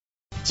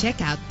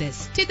Check out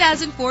this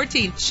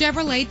 2014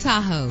 Chevrolet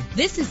Tahoe.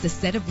 This is the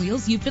set of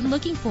wheels you've been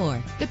looking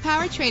for. The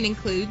powertrain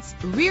includes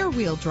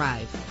rear-wheel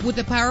drive with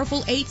a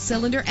powerful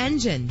 8-cylinder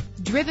engine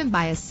driven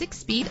by a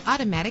 6-speed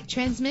automatic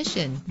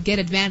transmission. Get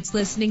advanced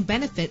listening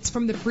benefits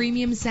from the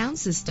premium sound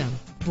system.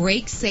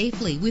 Brake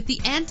safely with the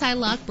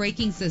anti-lock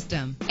braking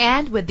system.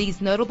 And with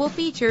these notable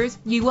features,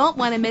 you won't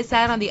want to miss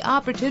out on the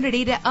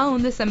opportunity to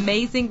own this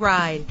amazing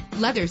ride.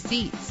 Leather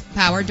seats,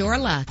 power door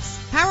locks,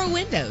 power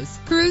windows,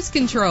 cruise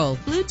control,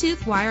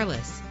 Bluetooth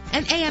wireless,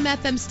 an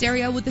AM/FM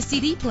stereo with a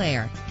CD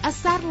player, a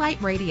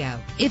satellite radio.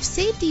 If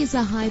safety is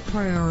a high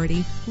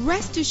priority,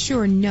 rest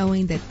assured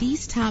knowing that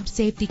these top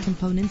safety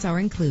components are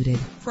included.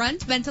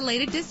 Front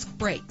ventilated disc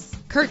brakes,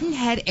 curtain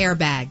head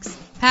airbags,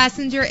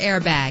 passenger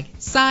airbag,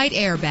 side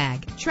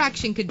airbag,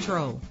 traction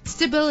control,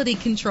 stability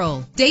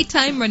control,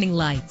 daytime running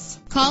lights.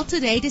 Call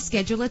today to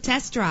schedule a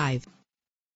test drive.